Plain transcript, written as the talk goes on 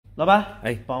老板，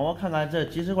哎，帮我看看这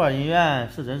几十块银元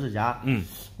是真是假？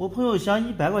我朋友想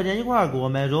100块钱一块给我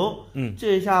买走，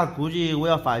这一下估计我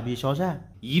要发一笔小财。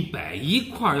101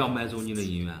块要买走你的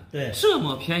银元？对，这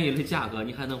么便宜的价格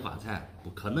你还能发财？不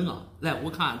可能啊！来，我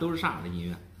看都是啥的银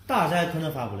元？大财可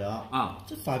能发不了啊，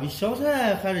这发笔小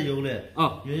财还是有的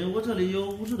啊，因为我这里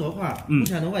有50多块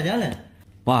，5000多块钱嘞。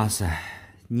哇塞，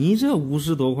你这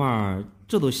50多块，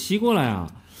这都洗过来啊！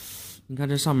你看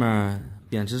这上面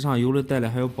边池上有的带的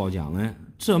还有包浆嘞，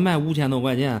这卖5000多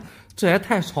块钱，这也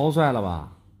太草率了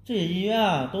吧！这些银元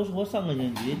啊，都是我上个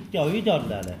星期钓鱼钓出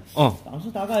来的哦，当时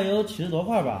大概有70多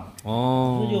块吧。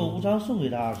哦，这就无偿送给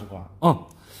他20块。哦，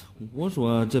我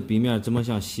说这壁面怎么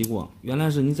像洗过？原来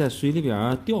是你在水里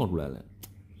边钓出来的。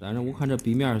但是我看这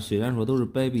壁面虽然说都是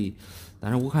白壁，但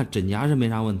是我看真假是没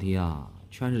啥问题啊，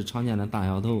全是常见的大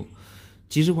小头。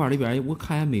几十块里边我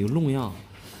看也没有龙样，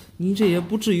你这也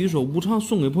不至于说无偿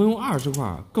送给朋友20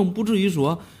块，更不至于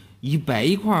说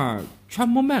101块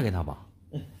全部卖给他吧？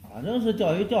反正是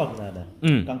钓鱼钓出来的。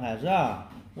刚开始啊，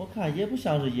我看也不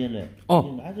像是银的，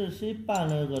应该是谁办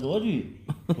了恶作剧，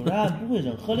不然不会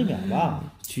扔河里面吧？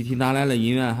具体哪来的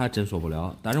银元还真说不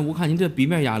了，但是我看你这壁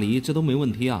面压力这都没问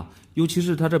题啊，尤其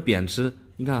是它这边池，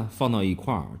你看放到一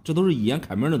块儿，这都是一眼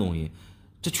开门的东西，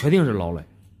这确定是老的。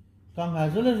刚开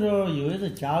始的时候以为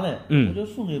是假的，我就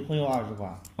送给朋友20块。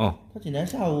他今天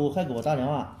下午还给我打电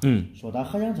话，说他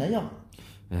还想再要。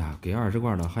哎呀，给20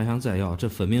块的还想再要，这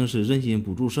分明是人心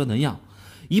不足蛇吞象。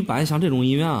一般像这种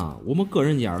银元啊，我们个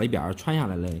人家里边传下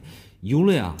来的，有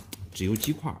的呀只有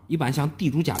几块，一般像地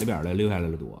主家里边的留下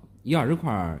来的多，20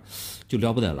块就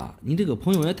了不得了。你这个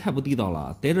朋友也太不地道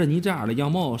了，逮着你这样的羊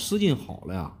毛使劲薅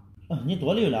了呀！你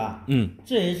多虑了。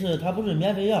这一次他不是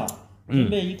免费要，准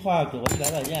备一块给我100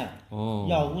块钱，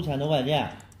要5000多块钱。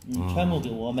全部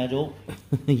给我买走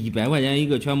，100块钱一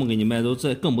个全部给你买走，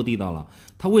这更不地道了。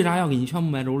他为啥要给你全部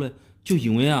买走嘞？就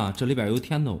因为啊，这里边有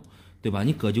甜头，对吧？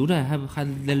你搁酒寨还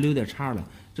得留点茬了，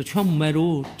这全部买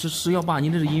走，这是要把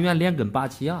你这银元连根拔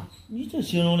起啊！你这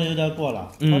形容的有点过了，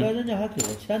好歹人家还给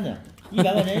我钱呢，100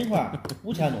块钱一块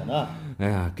，5000多呢。哎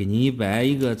呀，给你100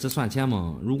一个，这算钱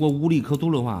吗？如果无利可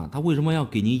图的话，他为什么要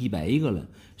给你100一个呢？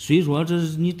虽说这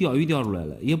是你钓鱼钓出来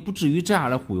了，也不至于这样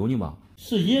来忽悠你吧？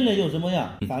是银子又怎么样？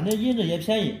反正银子也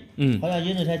便宜，好像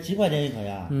银子才几块钱一颗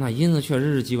呀。那银子确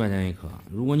实是几块钱一颗。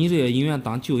如果你这些银元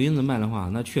当旧银子卖的话，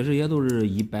那确实也都是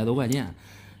100多块钱。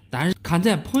但是看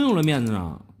在朋友的面子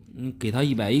上，给他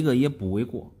100一个也不为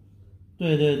过。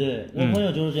对对对，我朋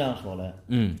友就是这样说的。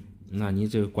那你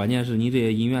这个关键是你这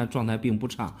些银元状态并不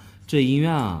差，这银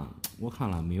元啊，我看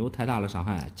了没有太大的伤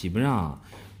害，基本上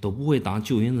都不会当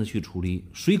旧银子去处理。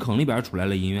水坑里边出来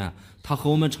的银元，它和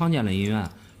我们常见的银元，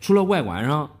除了外观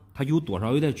上它有多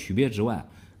少有点区别之外，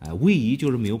唯一就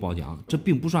是没有包浆，这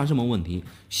并不算什么问题。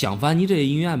相反，你这些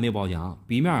银元没包浆，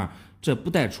壁面这不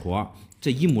带戳，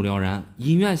这一目了然。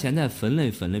银元现在分类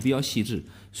比较细致，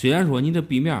虽然说你这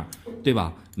壁面对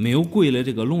吧没有贵的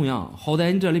这个龙样，好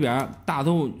歹你这里边大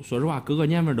头说实话各个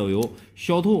年份都有，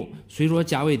小头虽说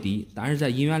价位低，但是在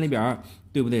银元里边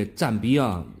对不对占比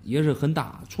啊也是很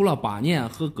大。除了8年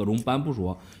和各种版不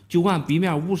说，就按壁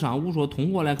面无伤无说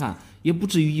通过来看，也不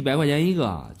至于100块钱一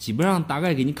个。基本上大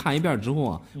概给你看一遍之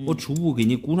后啊，我初步给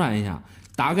你估算一下，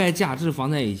大概价值放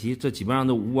在一起，这基本上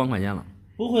都5万块钱了。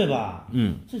不会吧？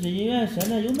这些银元现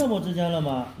在有那么值钱了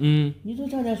吗？你这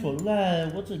价钱说出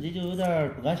来，我自己就有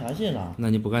点不敢相信了。那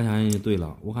你不敢相信就对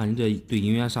了，我看你这对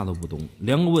银元啥都不懂。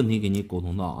2个问题给你沟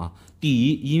通到啊，第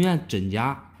一，银元真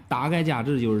假大概价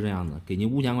值就是这样子，给你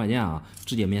5000块钱啊，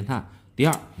直接免谈。第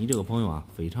二，你这个朋友啊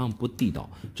非常不地道，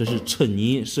这是趁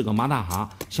你是个马大哈，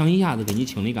想一下子给你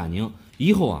清理干净，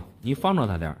以后啊你防着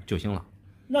他点就行了。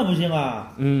那不行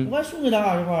啊，我还送给他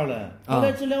20块了，好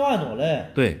歹值2万多嘞。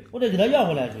对，我得给他要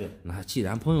回来去。那既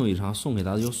然朋友一场，送给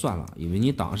他就算了，因为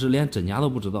你当时连真假都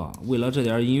不知道，为了这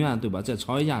点银元对吧，再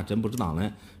吵一架真不值当嘞。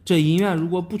这银元如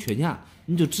果不缺钱，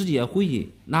你就直接回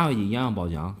去拿回去洋洋包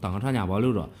浆，当个传家宝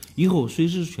留着，以后随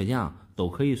时缺钱啊都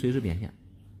可以随时变现。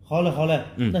好嘞好嘞，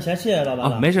那先谢谢老板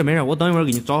了。没事，我等一会儿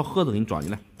给你找盒子给你装进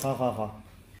来。好。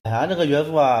哎呀，那个岳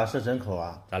父啊是真抠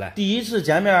啊！咋嘞？第一次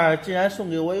见面竟然送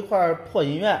给我一块破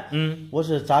银元，我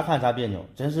是咋看咋别扭，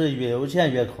真是越有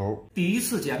钱越抠。第一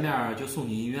次见面就送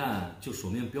你银元，就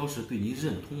说明表示对你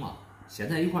认同啊。现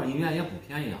在一块银元也不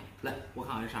便宜啊，来，我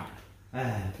看看啥的。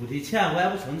哎，不提钱我也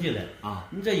不生气了啊！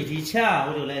你这一提钱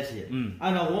我就来气。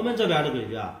按照我们这边的规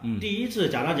矩啊，第一次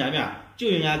家长见面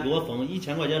就应该给我封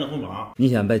1000块钱的红包。你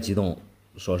先别激动。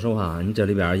说实话，你这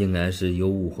里边应该是有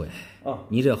误会。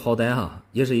你这好歹啊，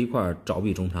也是一块照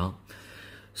壁中长。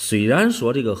虽然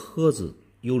说这个盒子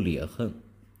有裂痕，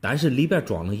但是里边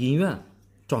装的银元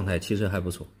状态其实还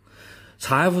不错。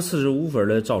XF45分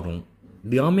的造种，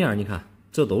两面你看，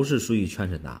这都是属于全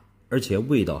身大，而且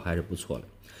味道还是不错的。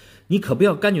你可不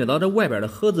要感觉到这外边的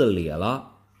盒子裂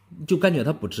了，就感觉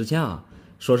它不值钱啊！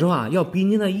说实话，要比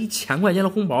你那1000块钱的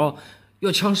红包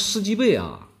要强10几倍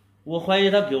啊！我怀疑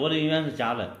他给我的银元是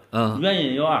假的，原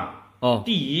因有2。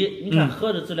第一，你看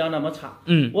盒子质量那么差，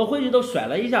我回去都摔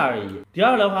了一下而已。第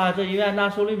二的话，这银元拿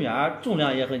手里面重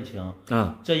量也很轻，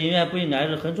这银元不应该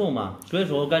是很重吗？所以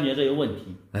说我感觉这有问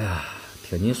题。哎呀，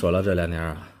听你说了这2点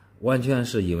啊，完全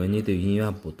是因为你对银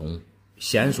元不懂。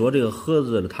先说这个盒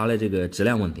子它的这个质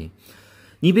量问题，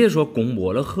你别说公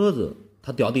玻的盒子，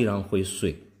它掉地上会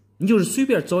碎，你就是随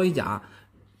便找一家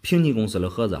平底公司的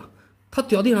盒子，它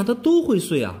掉地上它都会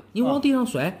碎啊，你往地上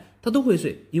摔它都会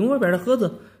碎，因为外边的盒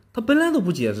子它本来都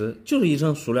不结实，就是一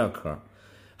层塑料壳。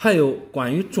还有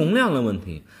关于重量的问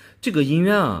题，这个银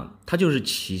元啊，它就是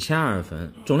7002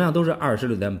分，重量都是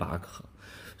26.8克。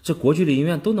这过去的银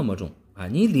元都那么重啊，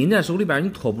你拎在手里边你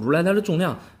拖不出来它的重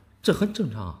量，这很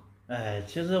正常。哎，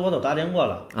其实我都打听过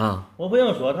了啊，我朋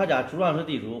友说他家主要是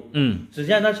地主，之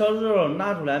前他小时候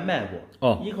拿出来卖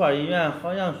过，一块银元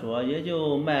好像说也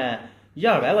就卖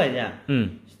100-200块钱，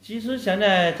其实现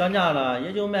在涨价了，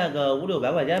也就卖个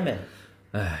500-600块钱呗。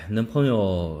哎，恁朋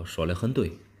友说的很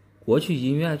对，过去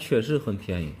银元确实很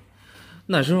便宜，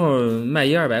那时候卖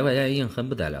100-200块钱已经很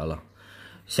不得了了。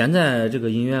现在这个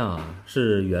银元啊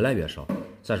是越来越少，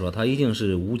再说它已经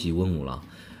是无机文物了，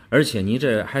而且你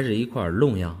这还是一块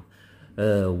龙样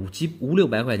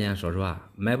，500-600块钱，说实话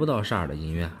买不到啥的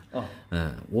银元。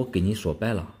我跟你说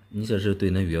白了，你这是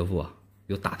对恁岳父啊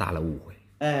有大大的误会。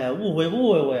哎，误会不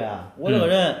误会呀？我这个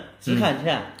人只看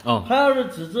钱，他要是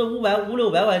只值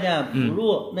500-600块钱，不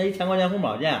如那1000块钱红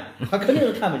包钱，他肯定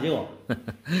是看不起我。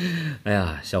哎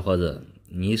呀，小伙子，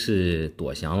你是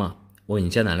多想了。我给你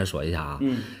简单的说一下啊，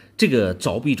这个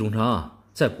造币中场啊，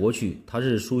在过去它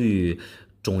是属于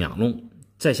中央龙，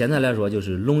在现在来说就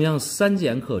是龙阳3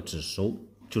剑客之首，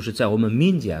就是在我们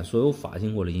民间所有发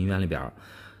行过的银元里边，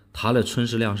它的存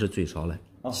世量是最少的，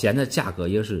现在价格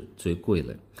也是最贵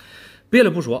的。别的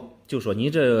不说，就说你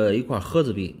这一块盒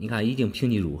子币，你看已经平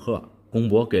地入盒，公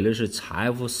播给的是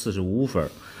XF45分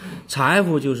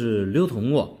，XF 就是流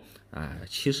通过。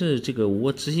其实这个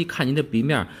我仔细看你这币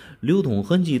面，流通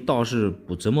痕迹倒是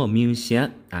不怎么明显。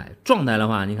状态的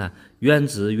话，你看原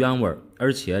汁原味，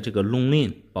而且这个龙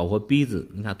鳞包括鼻子，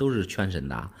你看都是全身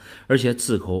大，而且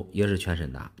字口也是全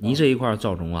身大。你这一块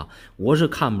造种啊，我是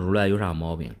看不出来有啥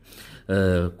毛病。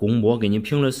公播给你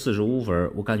评了45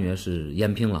分，我感觉是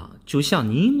严评了。就像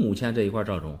你目前这一块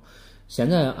造种，现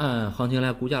在按行情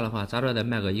来估价的话，咋着得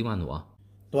卖个1万多。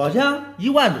多少钱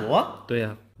？1万多？对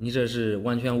呀，你这是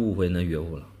完全误会恁岳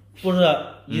父了。不是，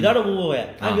一点都不误会。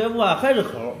俺岳父啊还是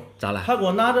抠。咋了？他给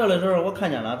我拿这的时候，我看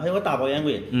见了，他有个大保险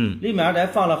柜，里面再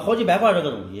放了好几百块这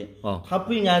个东西。他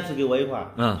不应该只给我一块，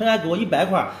他应该给我100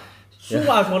块。俗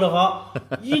话说得好，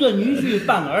一个女婿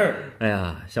半个儿。哎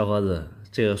呀，小伙子，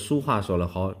这个俗话说得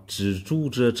好，知足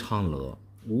者常乐。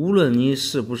无论你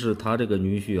是不是他这个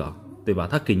女婿啊，对吧？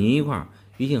他给你一块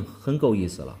已经很够意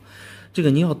思了。这个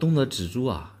你要懂得知足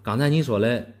啊。刚才你说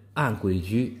的按规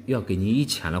矩要给你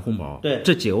1000的红包，对，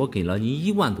这结果给了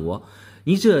你1万多，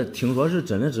你这听说是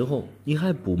真的之后，你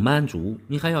还不满足，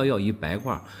你还要100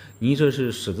块，你这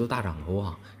是狮子大张口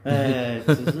啊！哎，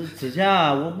之前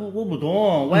啊，我不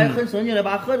懂，我还很生气的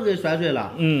把盒子给摔碎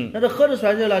了。那这盒子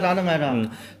摔碎了咋弄来着？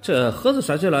这盒子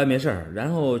摔碎了也没事儿，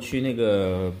然后去那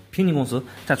个平底公司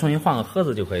再重新换个盒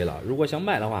子就可以了。如果想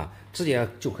卖的话，直接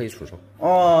就可以出手。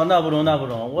哦，那不中，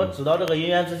我知道这个银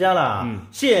元值钱了。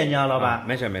谢谢你啊，老板。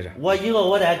没事。我以后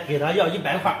我再给他要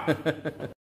100块。